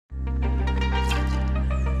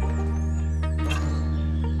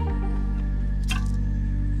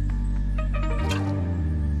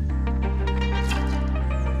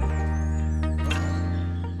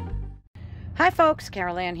Hi folks,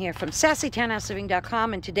 Carol Ann here from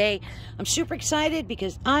SassyTownhouseLiving.com, and today I'm super excited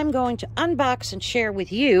because I'm going to unbox and share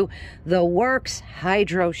with you the Worx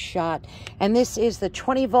Hydroshot. And this is the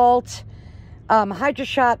 20 volt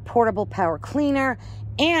Hydroshot portable power cleaner,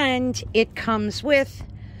 and it comes with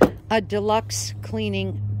a deluxe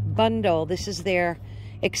cleaning bundle. This is their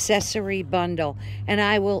accessory bundle, and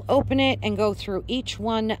I will open it and go through each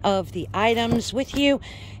one of the items with you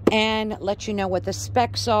and let you know what the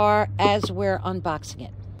specs are as we're unboxing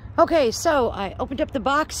it. Okay, so I opened up the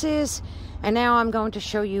boxes and now I'm going to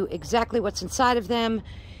show you exactly what's inside of them.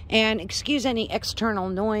 And excuse any external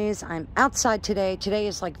noise. I'm outside today. Today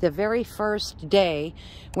is like the very first day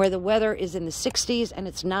where the weather is in the 60s and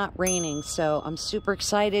it's not raining, so I'm super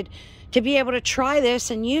excited to be able to try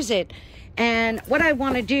this and use it. And what I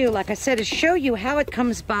want to do, like I said, is show you how it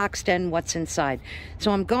comes boxed and what's inside.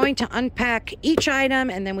 So I'm going to unpack each item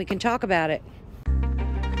and then we can talk about it.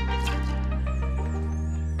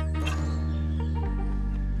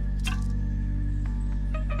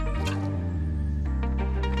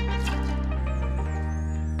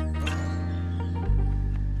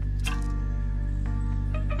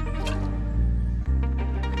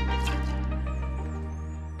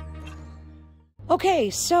 Okay,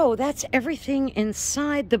 so that's everything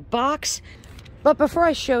inside the box. But before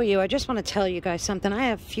I show you, I just want to tell you guys something. I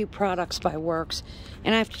have a few products by Worx,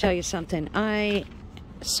 and I have to tell you something. I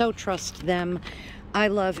so trust them. I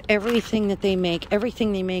love everything that they make.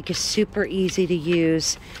 Everything they make is super easy to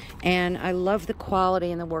use, and I love the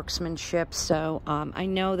quality and the workmanship. So I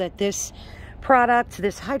know that this product,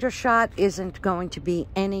 this Hydroshot, isn't going to be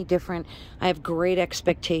any different. I have great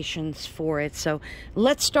expectations for it. So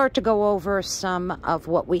let's start to go over some of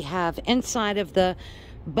what we have inside of the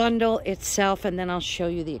bundle itself, and then I'll show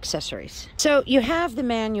you the accessories. So you have the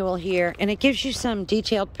manual here, and it gives you some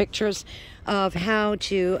detailed pictures of how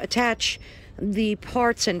to attach the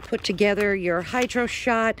parts and put together your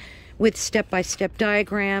Hydroshot with step-by-step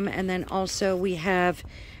diagram. And then also we have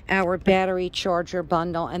our battery charger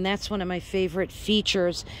bundle, and that's one of my favorite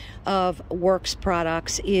features of Worx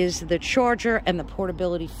products, is the charger and the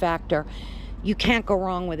portability factor. You can't go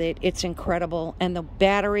wrong with it. It's incredible, and the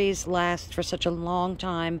batteries last for such a long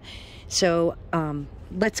time. So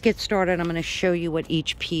let's get started. I'm going to show you what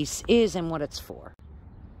each piece is and what it's for.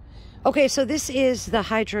 Okay, so this is the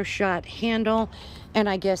Hydroshot handle, and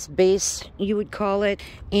I guess base you would call it,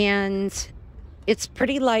 and it's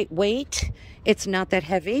pretty lightweight. It's not that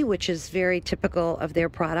heavy, which is very typical of their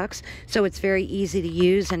products. So it's very easy to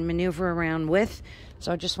use and maneuver around with.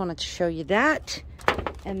 So I just wanted to show you that.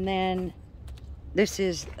 And then this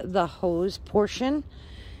is the hose portion.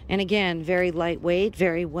 And again, very lightweight,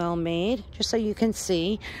 very well made, just so you can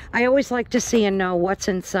see. I always like to see and know what's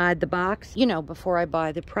inside the box, you know, before I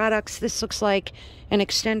buy the products. This looks like an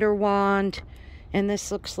extender wand, and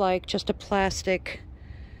this looks like just a plastic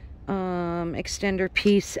extender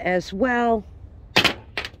piece as well.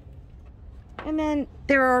 And then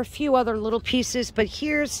there are a few other little pieces, but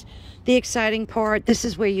here's the exciting part. This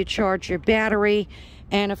is where you charge your battery,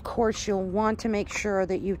 and of course you'll want to make sure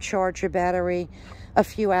that you charge your battery a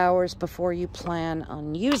few hours before you plan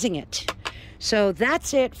on using it. So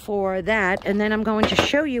that's it for that, and then I'm going to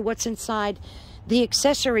show you what's inside the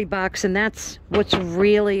accessory box, and that's what's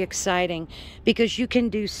really exciting, because you can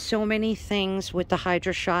do so many things with the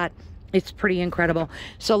Hydroshot. It's pretty incredible.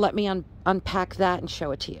 So let me unpack that and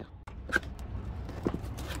show it to you.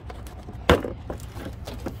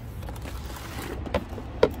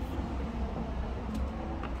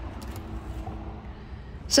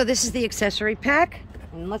 So this is the accessory pack,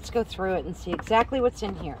 and let's go through it and see exactly what's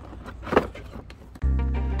in here.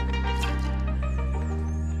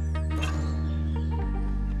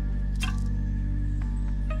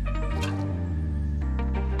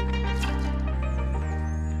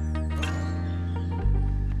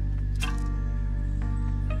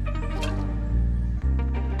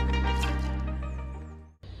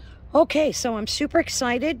 Okay, so I'm super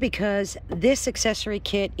excited because this accessory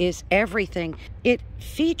kit is everything. It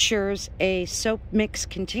features a soap mix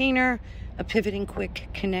container, a pivoting quick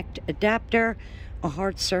connect adapter, a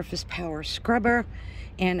hard surface power scrubber,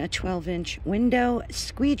 and a 12-inch window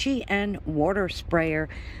squeegee and water sprayer.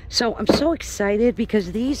 So I'm so excited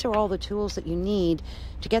because these are all the tools that you need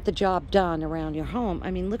to get the job done around your home.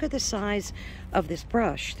 I mean, look at the size of this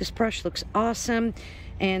brush. This brush looks awesome.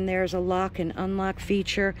 And there's a lock and unlock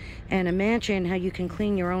feature, and imagine how you can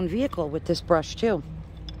clean your own vehicle with this brush too.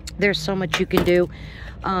 There's so much you can do.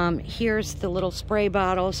 Here's the little spray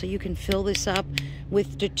bottle, so you can fill this up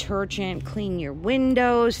with detergent, clean your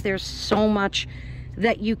windows. There's so much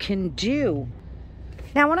that you can do.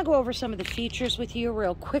 Now I want to go over some of the features with you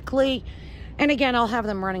real quickly. And again, I'll have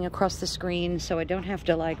them running across the screen so I don't have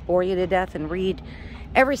to like bore you to death and read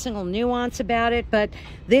every single nuance about it. But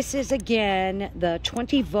this is, again, the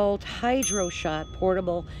 20-volt Hydroshot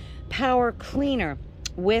portable power cleaner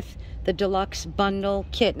with the Deluxe bundle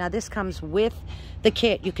kit. Now, this comes with the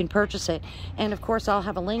kit. You can purchase it. And, of course, I'll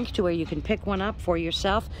have a link to where you can pick one up for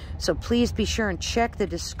yourself. So please be sure and check the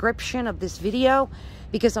description of this video,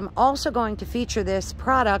 because I'm also going to feature this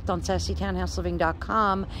product on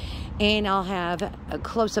SassyTownhouseLiving.com, and I'll have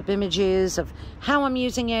close-up images of how I'm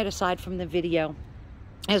using it aside from the video,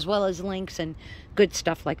 as well as links and good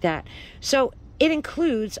stuff like that. So it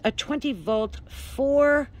includes a 20-volt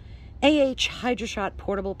 4 AH Hydroshot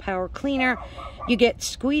portable power cleaner. You get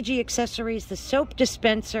squeegee accessories, the soap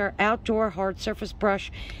dispenser, outdoor hard surface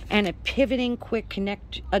brush, and a pivoting quick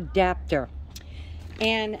connect adapter.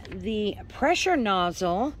 And the pressure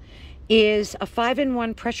nozzle is a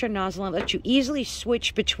 5-in-1 pressure nozzle that lets you easily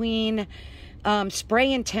switch between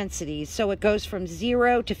spray intensities. So it goes from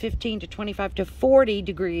 0 to 15 to 25 to 40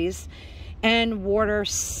 degrees and water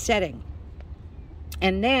setting.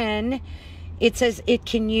 And then it says it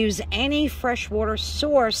can use any freshwater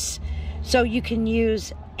source, so you can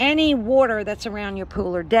use any water that's around your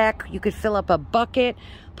pool or deck. You could fill up a bucket,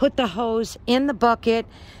 put the hose in the bucket,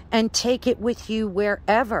 and take it with you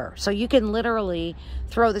wherever. So you can literally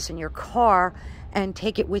throw this in your car and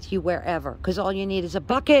take it with you wherever, because all you need is a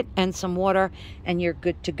bucket and some water, and you're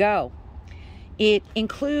good to go. It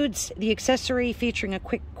includes the accessory featuring a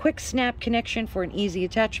quick snap connection for an easy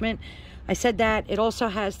attachment. I said that. It also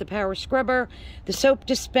has the power scrubber, the soap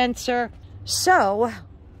dispenser. So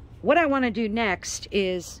what I want to do next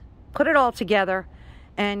is put it all together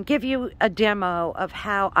and give you a demo of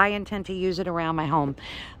how I intend to use it around my home.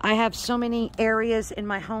 I have so many areas in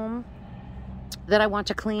my home that I want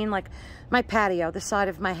to clean, like my patio, the side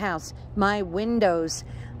of my house, my windows.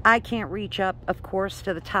 I can't reach up, of course,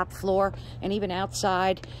 to the top floor, and even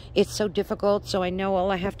outside, it's so difficult. So I know all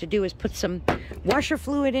I have to do is put some washer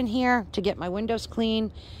fluid in here to get my windows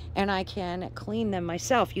clean, and I can clean them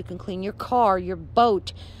myself. You can clean your car, your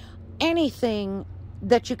boat, anything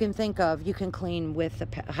that you can think of, you can clean with the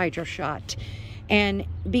Hydroshot. And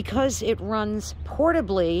because it runs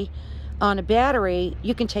portably on a battery,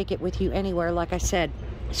 you can take it with you anywhere, like I said.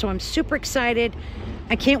 So I'm super excited.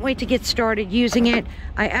 I can't wait to get started using it.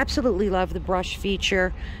 I absolutely love the brush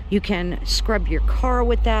feature. You can scrub your car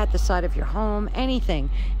with that, the side of your home, anything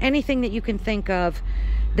that you can think of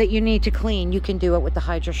that you need to clean, you can do it with the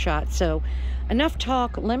Hydroshot. So enough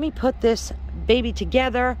talk. Let me put this baby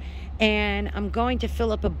together, and I'm going to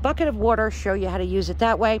fill up a bucket of water, show you how to use it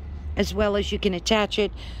that way, as well as you can attach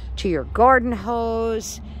it to your garden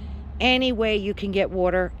hose. Any way you can get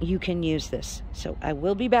water, you can use this. So I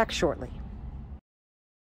will be back shortly.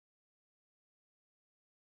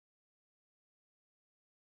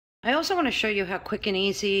 I also want to show you how quick and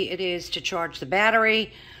easy it is to charge the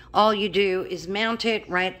battery. All you do is mount it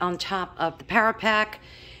right on top of the power pack,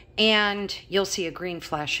 and you'll see a green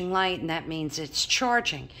flashing light, and that means it's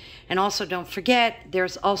charging. And also, don't forget,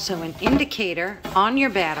 there's also an indicator on your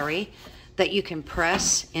battery that you can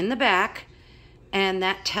press in the back, and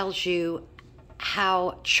that tells you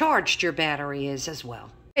how charged your battery is as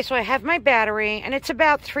well. Okay, so I have my battery, and it's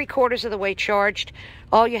about 3/4 of the way charged.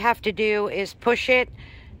 All you have to do is push it.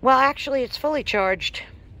 Well, actually, it's fully charged.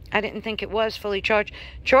 I didn't think it was fully charged.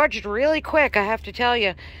 Charged really quick, I have to tell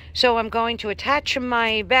you. So I'm going to attach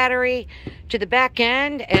my battery to the back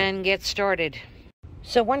end and get started.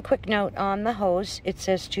 So one quick note on the hose. It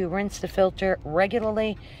says to rinse the filter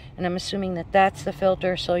regularly, and I'm assuming that that's the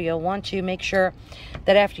filter. So you'll want to make sure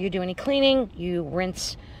that after you do any cleaning, you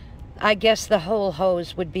rinse, I guess the whole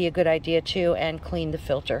hose would be a good idea too, and clean the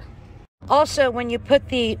filter. Also, when you put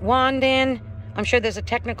the wand in, I'm sure there's a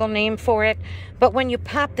technical name for it, but when you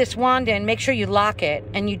pop this wand in, make sure you lock it,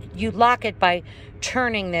 and you lock it by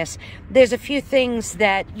turning this. There's a few things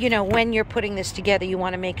that, you know, when you're putting this together, you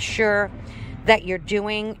want to make sure that you're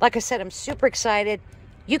doing. Like I said, I'm super excited.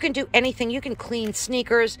 You can do anything. You can clean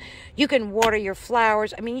sneakers. You can water your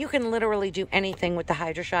flowers. I mean, you can literally do anything with the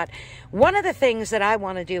Hydroshot. One of the things that I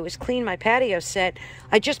want to do is clean my patio set.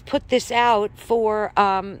 I just put this out for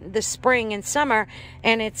the spring and summer,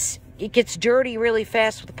 and it gets dirty really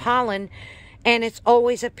fast with pollen, and it's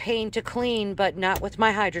always a pain to clean, but not with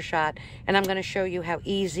my Hydroshot. And I'm going to show you how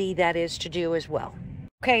easy that is to do as well.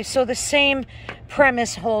 Okay, so the same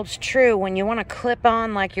premise holds true. When you want to clip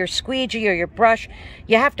on like your squeegee or your brush,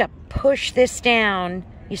 you have to push this down,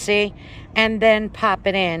 you see, and then pop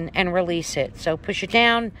it in and release it. So push it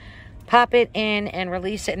down, pop it in, and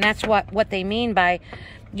release it. And that's what they mean by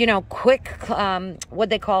you know, quick, what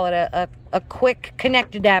they call it, a quick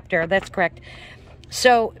connect adapter. That's correct.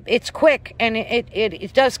 So it's quick, and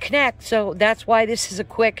it does connect, so that's why this is a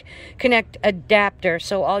quick connect adapter.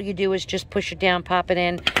 So all you do is just push it down, pop it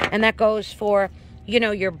in, and that goes for, you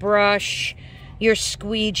know, your brush, your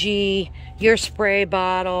squeegee, your spray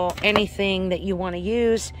bottle, anything that you want to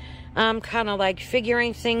use. I'm kind of like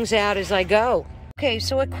figuring things out as I go. Okay,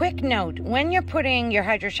 so a quick note. When you're putting your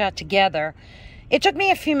Hydroshot together, it took me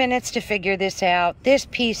a few minutes to figure this out. This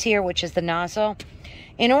piece here, which is the nozzle,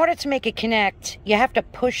 in order to make it connect, you have to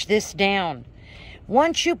push this down.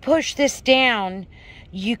 Once you push this down,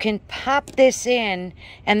 you can pop this in,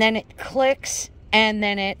 and then it clicks, and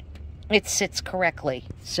then it sits correctly.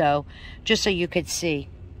 So, just so you could see.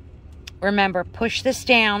 Remember, push this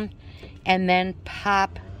down, and then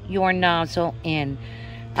pop your nozzle in.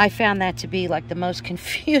 I found that to be like the most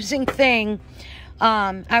confusing thing.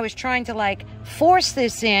 I was trying to like force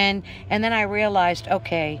this in, and then I realized,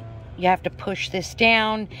 okay, you have to push this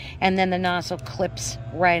down, and then the nozzle clips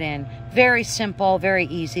right in. Very simple, very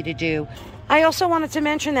easy to do. I also wanted to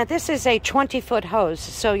mention that this is a 20-foot hose,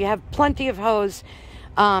 so you have plenty of hose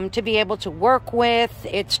to be able to work with.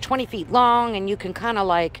 It's 20 feet long, and you can kind of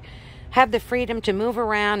like have the freedom to move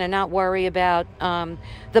around and not worry about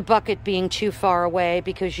the bucket being too far away,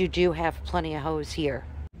 because you do have plenty of hose here.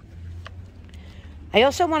 I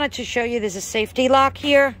also wanted to show you there's a safety lock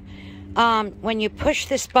here. When you push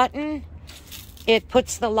this button, it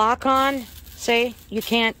puts the lock on. See, you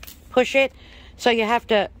can't push it, so you have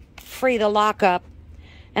to free the lock up,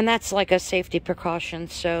 and that's like a safety precaution,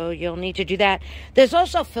 so you'll need to do that. There's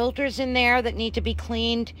also filters in there that need to be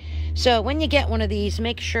cleaned, so when you get one of these,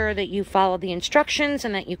 make sure that you follow the instructions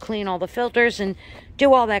and that you clean all the filters and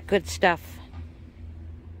do all that good stuff.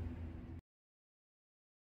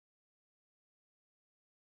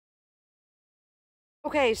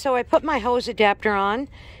 Okay, so I put my hose adapter on,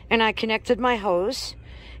 and I connected my hose,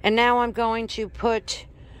 and now I'm going to put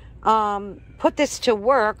this to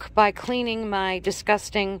work by cleaning my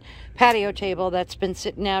disgusting patio table that's been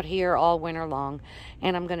sitting out here all winter long.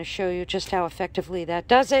 And I'm going to show you just how effectively that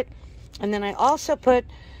does it. And then I also put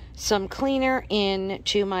some cleaner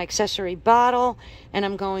into my accessory bottle, and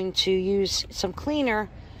I'm going to use some cleaner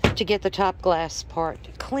to get the top glass part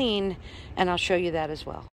clean, and I'll show you that as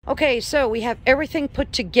well. Okay, so we have everything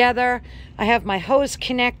put together. I have my hose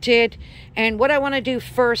connected, and what I want to do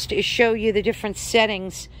first is show you the different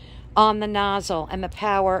settings on the nozzle and the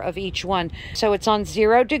power of each one. So it's on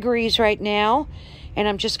 0 degrees right now, and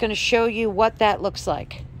I'm just going to show you what that looks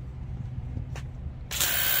like.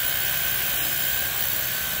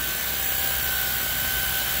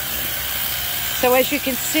 So as you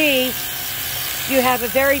can see, you have a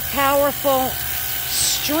very powerful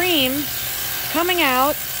stream coming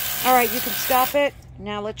out. All right, you can stop it.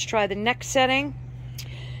 Now let's try the next setting.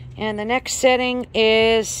 And the next setting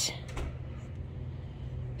is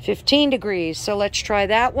 15 degrees. So let's try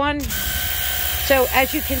that one. So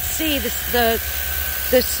as you can see,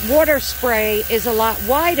 this water spray is a lot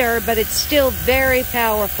wider, but it's still very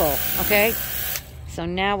powerful, okay? So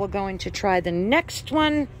now we're going to try the next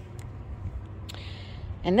one.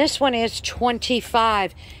 And this one is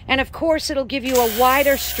 25. And of course, it'll give you a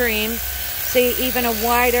wider stream. See, even a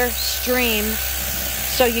wider stream.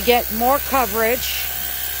 So you get more coverage.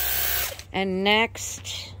 And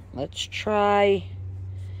next, let's try,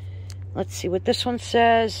 let's see what this one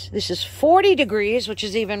says. This is 40 degrees, which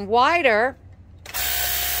is even wider.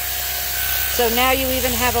 So now you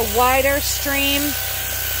even have a wider stream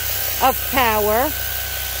of power.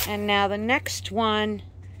 And now the next one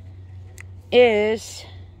is,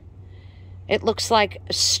 it looks like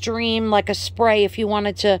a stream, like a spray if you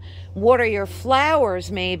wanted to water your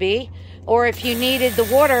flowers maybe, or if you needed the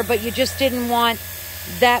water but you just didn't want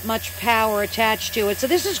that much power attached to it. So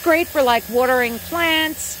this is great for like watering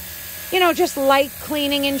plants, you know, just light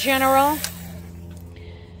cleaning in general.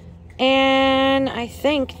 And I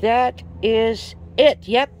think that is it.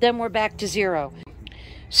 Yep, then we're back to 0.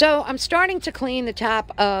 So I'm starting to clean the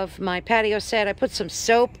top of my patio set. I put some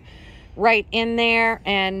soap right in there,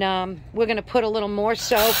 and we're going to put a little more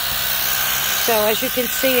soap. So as you can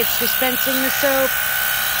see, it's dispensing the soap.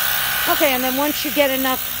 Okay, and then once you get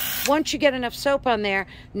enough soap on there,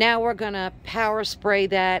 now we're going to power spray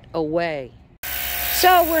that away.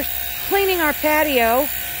 So we're cleaning our patio,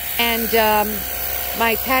 and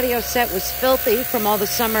my patio set was filthy from all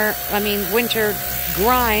the winter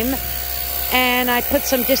grime, and I put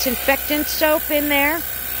some disinfectant soap in there.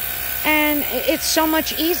 And it's so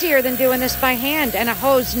much easier than doing this by hand, and a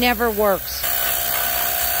hose never works.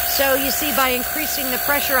 So you see, by increasing the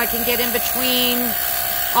pressure, I can get in between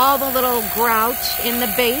all the little grout in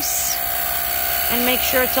the base and make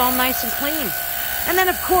sure it's all nice and clean. And then,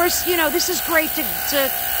 of course, you know, this is great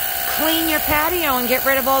to clean your patio and get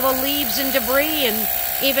rid of all the leaves and debris and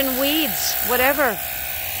even weeds, whatever.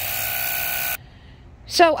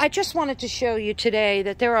 So I just wanted to show you today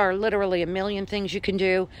that there are literally a million things you can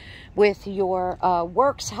do with your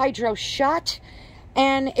Worx Hydroshot.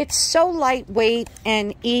 And it's so lightweight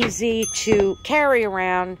and easy to carry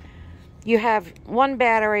around. You have one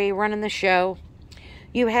battery running the show.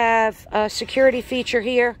 You have a security feature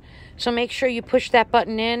here. So make sure you push that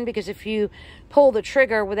button in, because if you pull the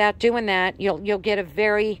trigger without doing that, you'll get a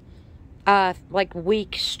very like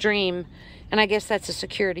weak stream. And I guess that's a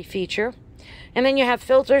security feature. And then you have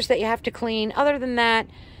filters that you have to clean. Other than that,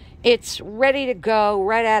 it's ready to go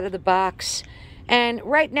right out of the box. And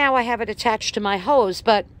right now I have it attached to my hose,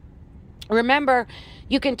 but remember,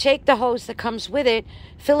 you can take the hose that comes with it,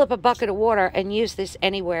 fill up a bucket of water, and use this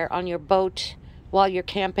anywhere on your boat while you're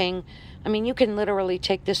camping. I mean, you can literally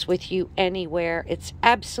take this with you anywhere. It's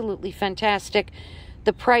absolutely fantastic.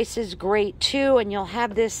 The price is great too, and you'll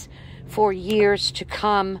have this for years to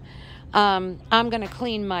come. I'm going to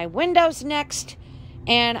clean my windows next,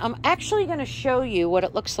 and I'm actually going to show you what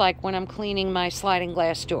it looks like when I'm cleaning my sliding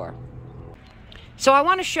glass door. So I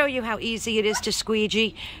want to show you how easy it is to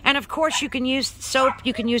squeegee. And of course you can use soap.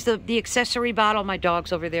 You can use the accessory bottle. My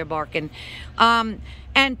dog's over there barking.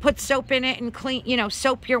 And put soap in it and clean, you know,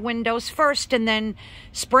 soap your windows first and then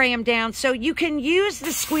spray them down. So you can use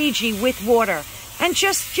the squeegee with water and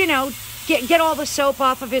just, you know, get all the soap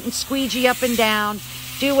off of it and squeegee up and down.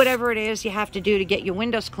 Do whatever it is you have to do to get your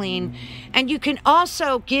windows clean. And you can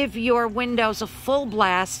also give your windows a full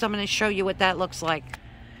blast. I'm going to show you what that looks like.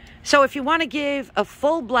 So if you want to give a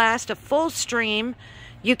full blast, a full stream,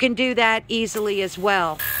 you can do that easily as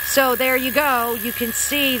well. So there you go. You can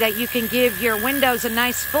see that you can give your windows a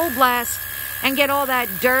nice full blast and get all that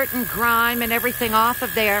dirt and grime and everything off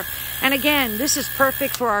of there. And again, this is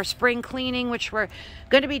perfect for our spring cleaning, which we're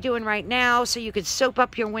going to be doing right now. So you can soap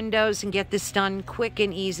up your windows and get this done quick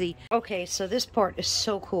and easy. Okay, so this part is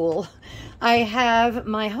so cool. I have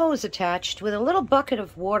my hose attached with a little bucket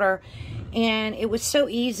of water, and it was so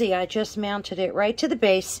easy. I just mounted it right to the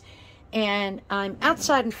base, and I'm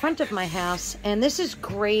outside in front of my house. And this is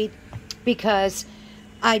great because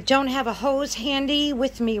I don't have a hose handy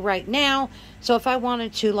with me right now. So if I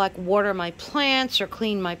wanted to like water my plants or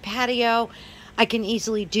clean my patio, I can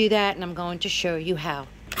easily do that, and I'm going to show you how.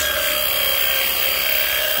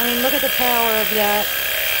 I mean, look at the power of that.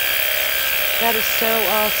 That is so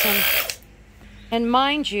awesome. And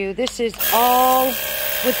mind you, this is all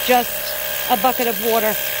with just a bucket of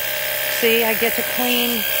water. See, I get to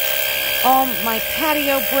clean all my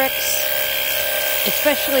patio bricks,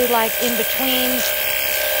 especially like in between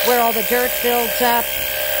where all the dirt builds up.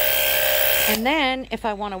 And then if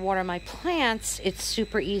I want to water my plants, it's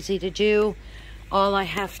super easy to do. All I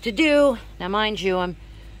have to do, now mind you, I'm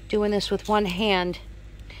doing this with one hand,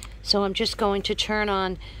 so I'm just going to turn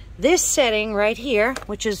on this setting right here,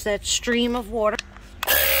 which is that stream of water.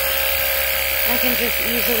 I can just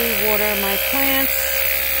easily water my plants,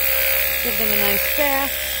 give them a nice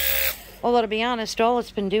bath. Although to be honest, all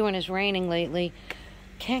it's been doing is raining lately.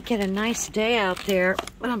 Can't get a nice day out there,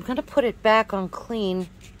 but I'm going to put it back on clean.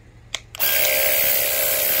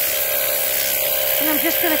 And I'm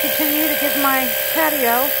just going to continue to give my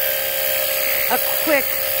patio a quick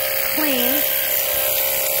clean.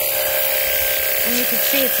 And you can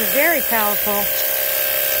see it's a very powerful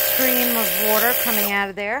stream of water coming out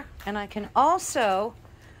of there. And I can also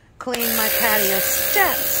clean my patio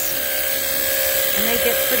steps. And they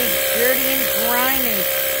get pretty dirty and grimy.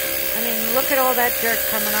 I mean, look at all that dirt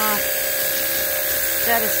coming off.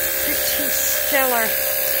 That is pretty stellar.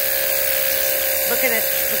 Look at it.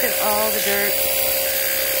 Look at all the dirt.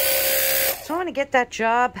 So I want to get that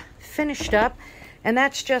job finished up. And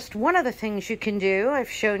that's just one of the things you can do. I've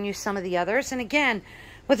shown you some of the others. And again,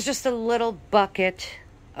 with just a little bucket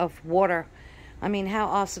of water. I mean, how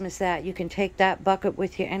awesome is that? You can take that bucket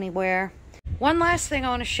with you anywhere. One last thing I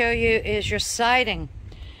want to show you is your siding.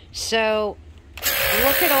 So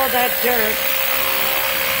look at all that dirt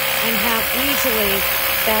and how easily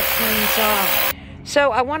that cleans off.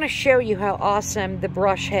 So I want to show you how awesome the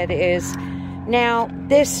brush head is. Now,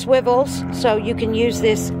 this swivels, so you can use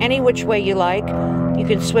this any which way you like. You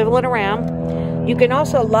can swivel it around. You can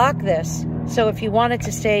also lock this. So if you want it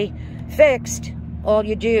to stay fixed, all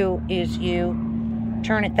you do is you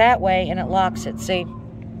turn it that way and it locks it, see?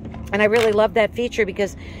 And I really love that feature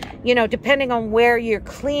because, you know, depending on where you're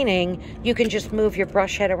cleaning, you can just move your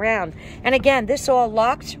brush head around. And again, this all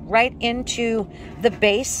locks right into the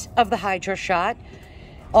base of the Hydroshot.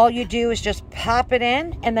 All you do is just pop it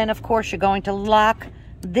in, and then of course you're going to lock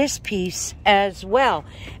this piece as well.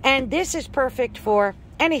 And this is perfect for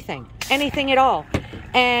anything at all.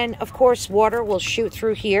 And of course water will shoot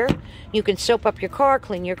through here. You can soap up your car,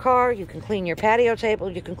 clean your car, you can clean your patio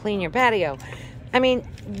table, you can clean your patio. I mean,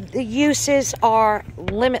 the uses are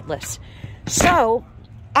limitless. So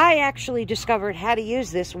I actually discovered how to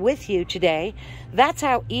use this with you today. That's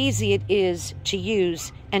how easy it is to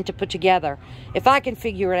use and to put together. If I can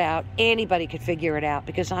figure it out, anybody could figure it out,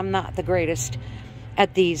 because I'm not the greatest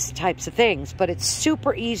at these types of things, but it's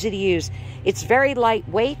super easy to use. It's very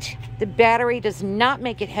lightweight. The battery does not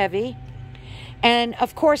make it heavy. And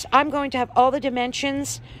of course, I'm going to have all the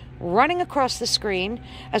dimensions running across the screen,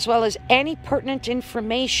 as well as any pertinent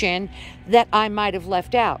information that I might have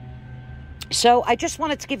left out. So I just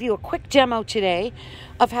wanted to give you a quick demo today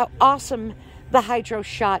of how awesome the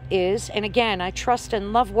Hydroshot is. And again, I trust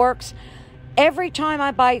and love Worx. Every time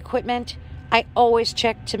I buy equipment, I always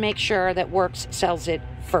check to make sure that Worx sells it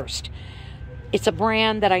first. It's a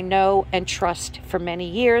brand that I know and trust for many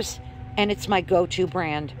years, and it's my go-to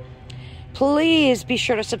brand. Please be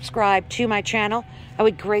sure to subscribe to my channel. I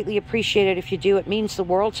would greatly appreciate it if you do. It means the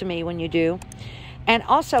world to me when you do. And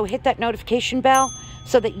also hit that notification bell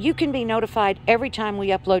so that you can be notified every time we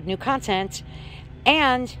upload new content,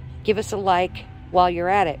 and give us a like while you're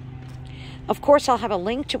at it. Of course, I'll have a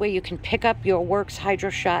link to where you can pick up your Worx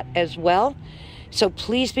Hydroshot as well. So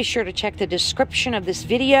please be sure to check the description of this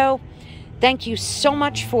video. Thank you so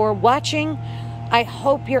much for watching. I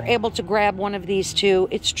hope you're able to grab one of these too.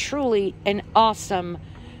 It's truly an awesome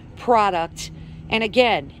product. And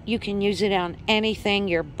again, you can use it on anything: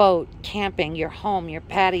 your boat, camping, your home, your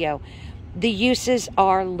patio. The uses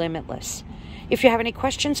are limitless. If you have any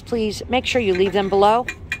questions, please make sure you leave them below,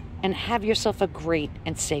 and have yourself a great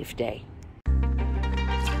and safe day.